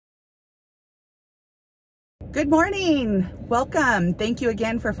Good morning. Welcome. Thank you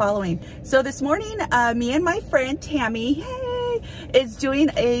again for following. So this morning, me and my friend Tammy, hey, is doing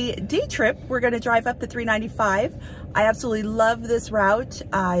a day trip. We're going to drive up the 395. I absolutely love this route.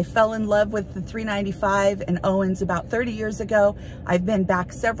 I fell in love with the 395 in Owens about 30 years ago. I've been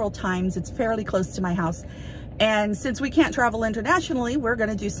back several times. It's fairly close to my house. And since we can't travel internationally, we're going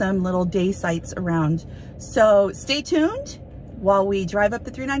to do some little day sites around. So stay tuned while we drive up the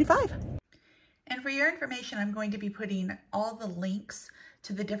 395. And for your information, I'm going to be putting all the links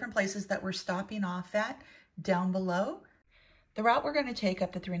to the different places that we're stopping off at down below. The route we're going to take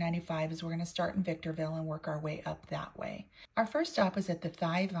up the 395 is we're going to start in Victorville and work our way up that way. Our first stop is at the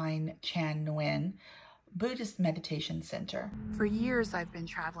Thien Chan Nguyen Buddhist Meditation Center. For years, I've been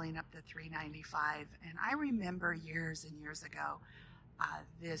traveling up the 395, and I remember years and years ago,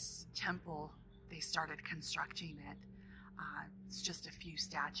 this temple, they started constructing it. It's just a few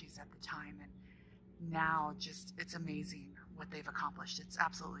statues at the time, and now it's amazing what they've accomplished. It's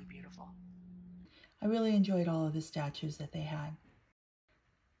absolutely beautiful. I really enjoyed all of the statues that they had.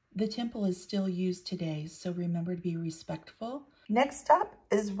 The temple is still used today, so remember to be respectful. Next stop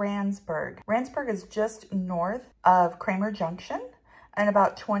is Randsburg. Randsburg is just north of Kramer Junction and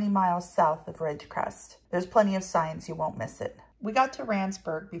about 20 miles south of Ridgecrest. There's plenty of signs, you won't miss it. We got to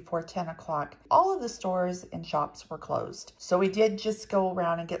Randsburg before 10 o'clock. All of the stores and shops were closed. So we did just go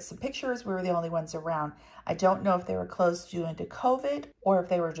around and get some pictures. We were the only ones around. I don't know if they were closed due to COVID or if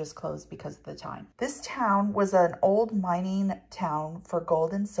they were just closed because of the time. This town was an old mining town for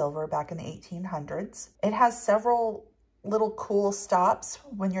gold and silver back in the 1800s. It has several little cool stops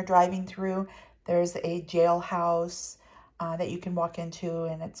when you're driving through. There's a jailhouse that you can walk into,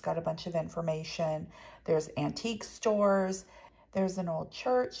 and it's got a bunch of information. There's antique stores. There's an old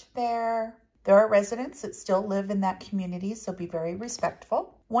church there. There are residents that still live in that community, so be very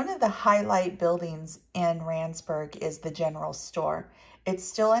respectful. One of the highlight buildings in Randsburg is the general store. It's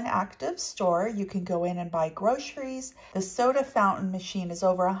still an active store. You can go in and buy groceries. The soda fountain machine is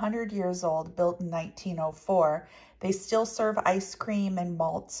over 100 years old, built in 1904. They still serve ice cream and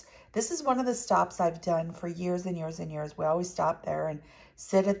malts. This is one of the stops I've done for years and years and years. We always stop there and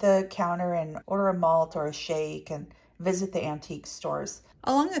sit at the counter and order a malt or a shake and visit the antique stores.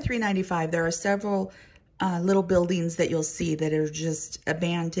 Along the 395, there are several little buildings that you'll see that are just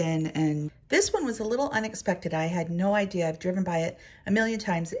abandoned, and this one was a little unexpected. I had no idea. I've driven by it a million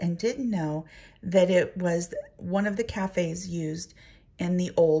times and didn't know that it was one of the cafes used in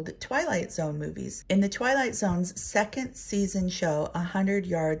the old Twilight Zone movies. In the Twilight Zone's second season show, 100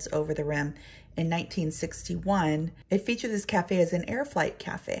 Yards Over the Rim, in 1961, it featured this cafe as an air flight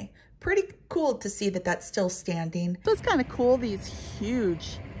cafe. Pretty cool to see that that's still standing. So it's kind of cool, these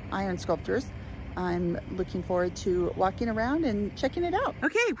huge iron sculptures. I'm looking forward to walking around and checking it out.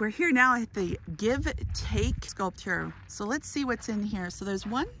 Okay, we're here now at the Give Take sculpture. So let's see what's in here. So there's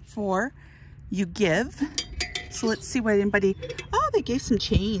one for you give. So let's see what anybody, oh, they gave some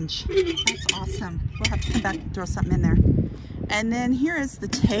change. That's awesome. We'll have to come back and throw something in there. And then here is the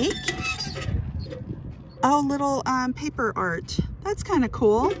take. Oh, little paper art. That's kind of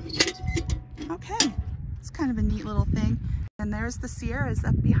cool. Okay, it's kind of a neat little thing. And there's the Sierras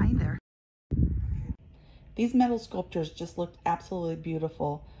up behind there. These metal sculptures just looked absolutely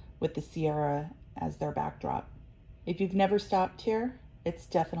beautiful with the Sierra as their backdrop. If you've never stopped here, it's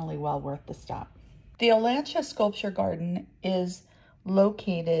definitely well worth the stop. The Adelanto Sculpture Garden is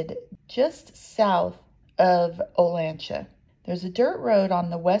located just south of Adelanto. There's a dirt road on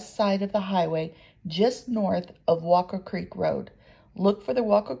the west side of the highway just north of Walker Creek Road. Look for the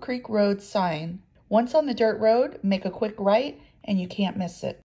Walker Creek Road sign. Once on the dirt road, make a quick right and you can't miss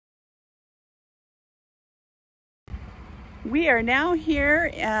it. We are now here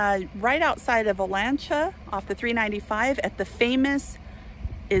right outside of Adelanto off the 395 at the famous,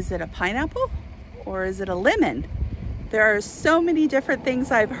 is it a pineapple or is it a lemon? There are so many different things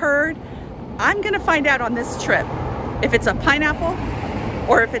I've heard. I'm gonna find out on this trip if it's a pineapple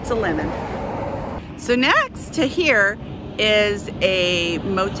or if it's a lemon. So next to here is a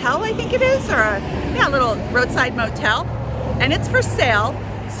motel, I think it is, or a little roadside motel, and it's for sale.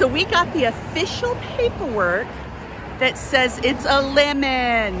 So we got the official paperwork that says it's a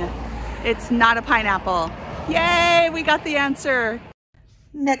lemon. It's not a pineapple. Yay, we got the answer.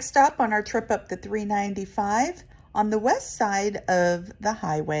 Next stop on our trip up the 395, on the west side of the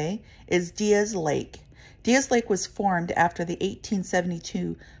highway is Diaz Lake. Diaz Lake was formed after the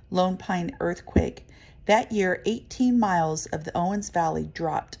 1872 Lone Pine earthquake. That year, 18 miles of the Owens Valley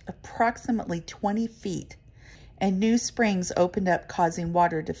dropped approximately 20 feet, and new springs opened up, causing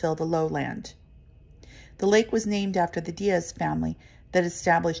water to fill the lowland. The lake was named after the Diaz family that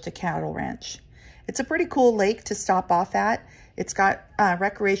established a cattle ranch. It's a pretty cool lake to stop off at. It's got a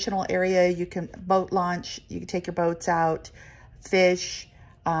recreational area. You can boat launch. You can take your boats out, fish.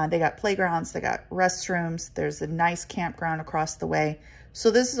 They got playgrounds. They got restrooms. There's a nice campground across the way. So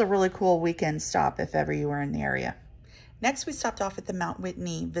this is a really cool weekend stop if ever you were in the area. Next, we stopped off at the Mount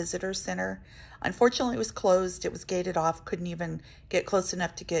Whitney Visitor Center. Unfortunately, it was closed. It was gated off. Couldn't even get close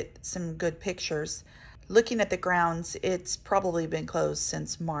enough to get some good pictures. Looking at the grounds, it's probably been closed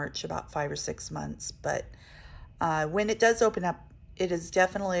since March, about 5 or 6 months. But when it does open up, it is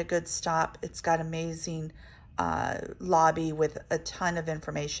definitely a good stop. It's got amazing lobby with a ton of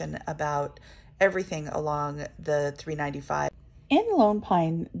information about everything along the 395. In Lone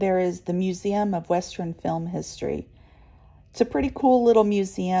Pine, there is the Museum of Western Film History. It's a pretty cool little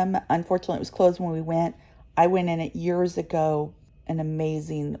museum. Unfortunately, it was closed when we went. I went in it years ago. An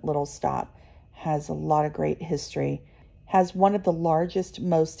amazing little stop. Has a lot of great history. Has one of the largest,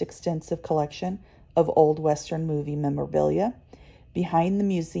 most extensive collection of old Western movie memorabilia. Behind the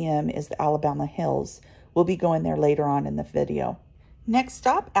museum is the Alabama Hills. We'll be going there later on in the video. Next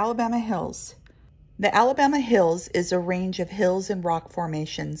stop, Alabama Hills. The Alabama Hills is a range of hills and rock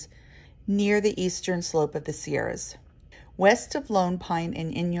formations near the eastern slope of the Sierras, west of Lone Pine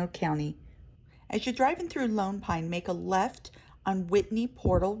in Inyo County. As you're driving through Lone Pine, make a left on Whitney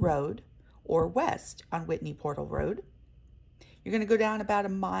Portal Road or west on Whitney Portal Road. You're going to go down about a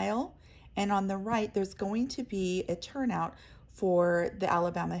mile, and on the right, there's going to be a turnout for the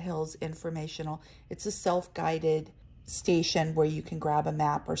Alabama Hills Informational. It's a self-guided station where you can grab a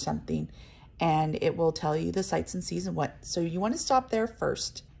map or something, and it will tell you the sights and seas and what. So you want to stop there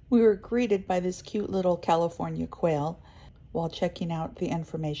first. We were greeted by this cute little California quail while checking out the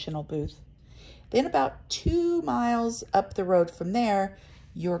informational booth. Then about 2 miles up the road from there,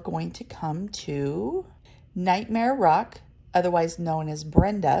 you're going to come to Nightmare Rock, otherwise known as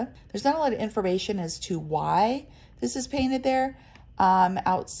Brenda. There's not a lot of information as to why this is painted there.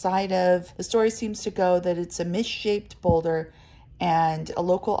 Outside of, the story seems to go that it's a misshaped boulder and a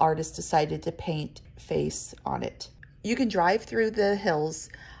local artist decided to paint face on it. You can drive through the hills.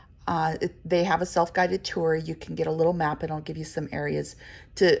 They have a self-guided tour. You can get a little map and it'll give you some areas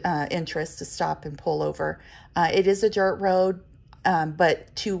to interest to stop and pull over. It is a dirt road,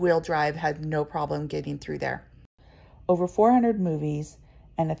 but two-wheel drive had no problem getting through there. Over 400 movies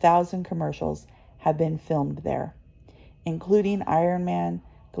and 1,000 commercials have been filmed there, including Iron Man,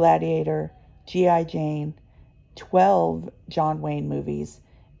 Gladiator, G.I. Jane, 12 John Wayne movies,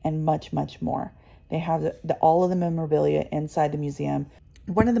 and much, much more. They have all of the memorabilia inside the museum.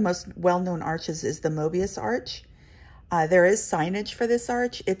 One of the most well-known arches is the Mobius Arch. There is signage for this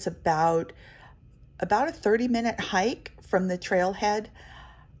arch. It's about a 30-minute hike from the trailhead.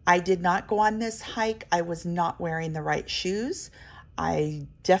 I did not go on this hike. I was not wearing the right shoes. I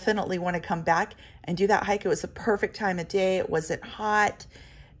definitely want to come back and do that hike. It was a perfect time of day. It wasn't hot.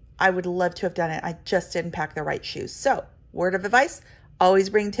 I would love to have done it. I just didn't pack the right shoes. So, word of advice,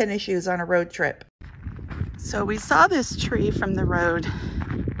 always bring tennis shoes on a road trip. So we saw this tree from the road.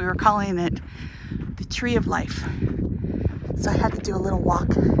 We were calling it the Tree of Life. So I had to do a little walk.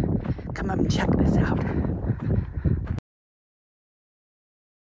 Come up and check this out.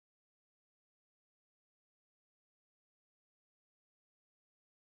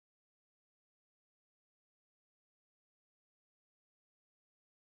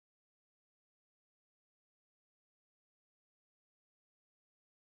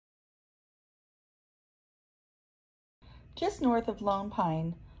 Just north of Lone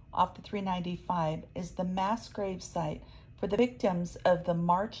Pine, off the 395, is the mass grave site for the victims of the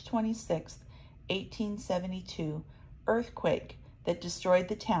March 26, 1872 earthquake that destroyed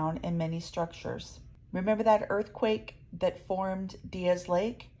the town and many structures. Remember that earthquake that formed Diaz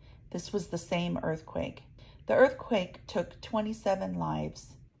Lake? This was the same earthquake. The earthquake took 27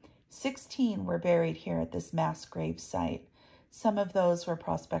 lives. 16 were buried here at this mass grave site. Some of those were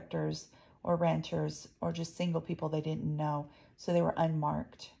prospectors or ranchers or just single people they didn't know, so they were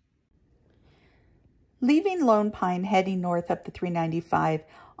unmarked. Leaving Lone Pine, heading north up the 395,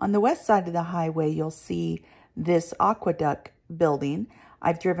 on the west side of the highway, you'll see this aqueduct building.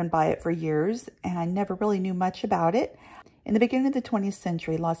 I've driven by it for years, and I never really knew much about it. In the beginning of the 20th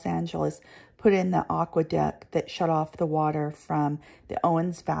century, Los Angeles put in the aqueduct that shut off the water from the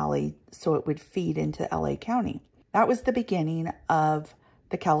Owens Valley so it would feed into LA County. That was the beginning of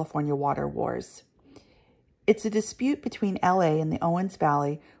the California Water Wars. It's a dispute between LA and the Owens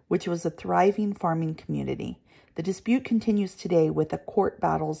Valley, which was a thriving farming community. The dispute continues today with the court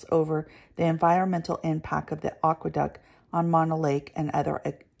battles over the environmental impact of the aqueduct on Mono Lake and other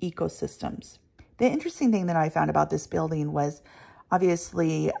ecosystems. The interesting thing that I found about this building was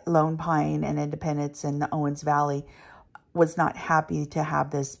Obviously, Lone Pine and Independence in the Owens Valley was not happy to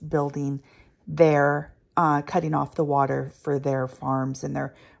have this building there, cutting off the water for their farms and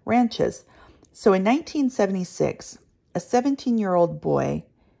their ranches. So in 1976, a 17-year-old boy,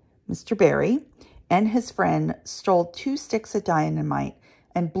 Mr. Barry, and his friend stole 2 sticks of dynamite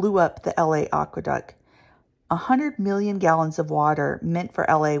and blew up the LA aqueduct. 100 million gallons of water meant for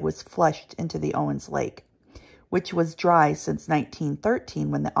LA was flushed into the Owens Lake, which was dry since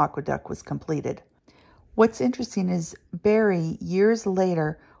 1913 when the aqueduct was completed. What's interesting is Barry, years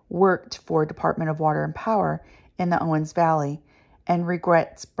later, worked for Department of Water and Power in the Owens Valley and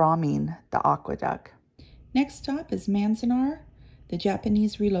regrets bombing the aqueduct. Next stop is Manzanar, the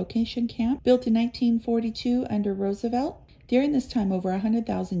Japanese relocation camp, built in 1942 under Roosevelt. During this time, over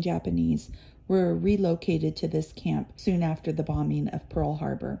 100,000 Japanese were relocated to this camp soon after the bombing of Pearl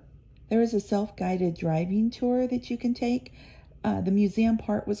Harbor. There is a self-guided driving tour that you can take. The museum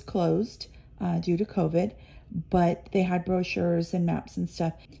part was closed due to COVID, but they had brochures and maps and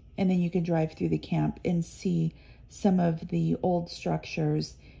stuff. And then you can drive through the camp and see some of the old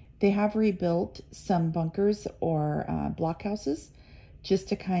structures. They have rebuilt some bunkers or blockhouses just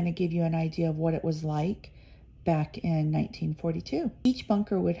to kind of give you an idea of what it was like back in 1942. Each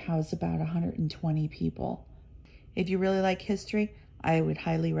bunker would house about 120 people. If you really like history, I would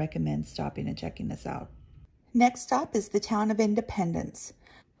highly recommend stopping and checking this out. Next stop is the town of Independence.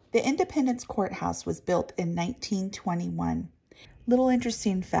 The Independence Courthouse was built in 1921. Little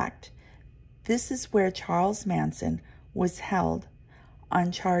interesting fact, this is where Charles Manson was held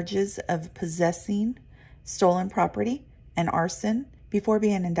on charges of possessing stolen property and arson before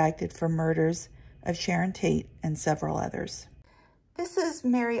being indicted for murders of Sharon Tate and several others. This is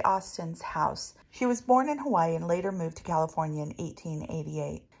Mary Austin's house. She was born in Hawaii and later moved to California in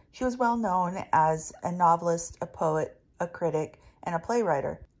 1888. She was well known as a novelist, a poet, a critic, and a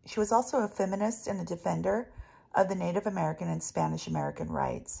playwright. She was also a feminist and a defender of the Native American and Spanish American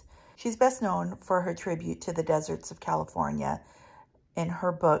rights. She's best known for her tribute to the deserts of California in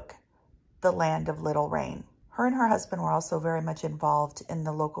her book, The Land of Little Rain. Her and her husband were also very much involved in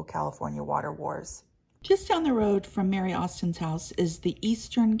the local California water wars. Just down the road from Mary Austin's house is the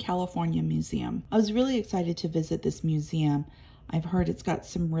Eastern California Museum. I was really excited to visit this museum. I've heard it's got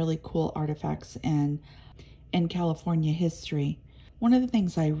some really cool artifacts and California history. One of the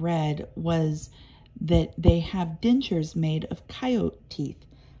things I read was that they have dentures made of coyote teeth.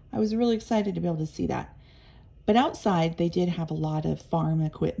 I was really excited to be able to see that. But outside, they did have a lot of farm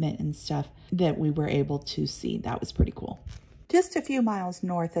equipment and stuff that we were able to see. That was pretty cool. Just a few miles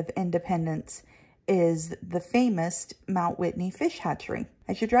north of Independence is the famous Mount Whitney Fish Hatchery.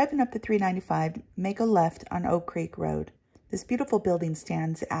 As you're driving up the 395, make a left on Oak Creek Road. This beautiful building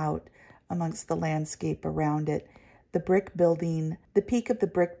stands out amongst the landscape around it. The brick building, the peak of the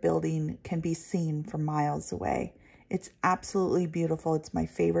brick building can be seen from miles away. It's absolutely beautiful. It's my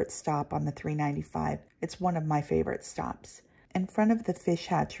favorite stop on the 395. It's one of my favorite stops. In front of the fish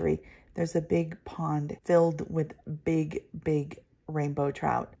hatchery, there's a big pond filled with big rainbow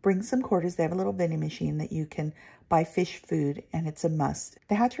trout. Bring some quarters. They have a little vending machine that you can buy fish food, and it's a must.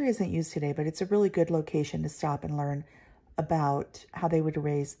 The hatchery isn't used today, but it's a really good location to stop and learn about how they would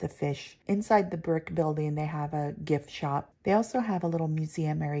raise the fish. Inside the brick building, they have a gift shop. They also have a little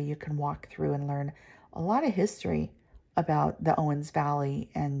museum area you can walk through and learn a lot of history about the Owens Valley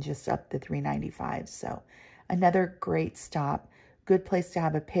and just up the 395. So another great stop. Good place to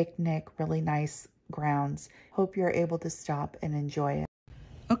have a picnic, really nice grounds. Hope you're able to stop and enjoy it.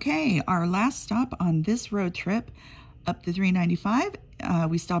 Okay, our last stop on this road trip up the 395,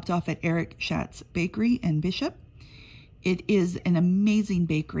 we stopped off at Erick Schat's Bakery in Bishop. It is an amazing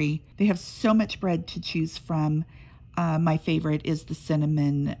bakery. They have so much bread to choose from. My favorite is the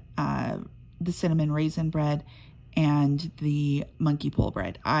cinnamon raisin bread and the monkey pole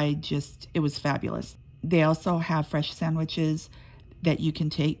bread. It was fabulous. They also have fresh sandwiches that you can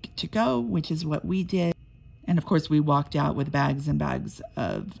take to go, which is what we did. And of course, we walked out with bags and bags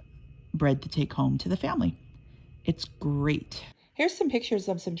of bread to take home to the family. It's great. Here's some pictures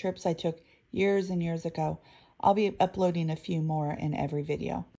of some trips I took years and years ago. I'll be uploading a few more in every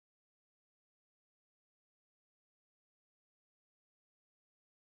video.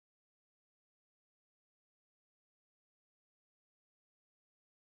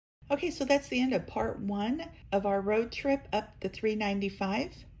 Okay, so that's the end of part 1 of our road trip up the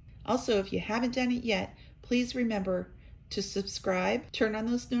 395. Also, if you haven't done it yet, please remember to subscribe, turn on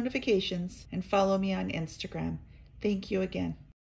those notifications, and follow me on Instagram. Thank you again.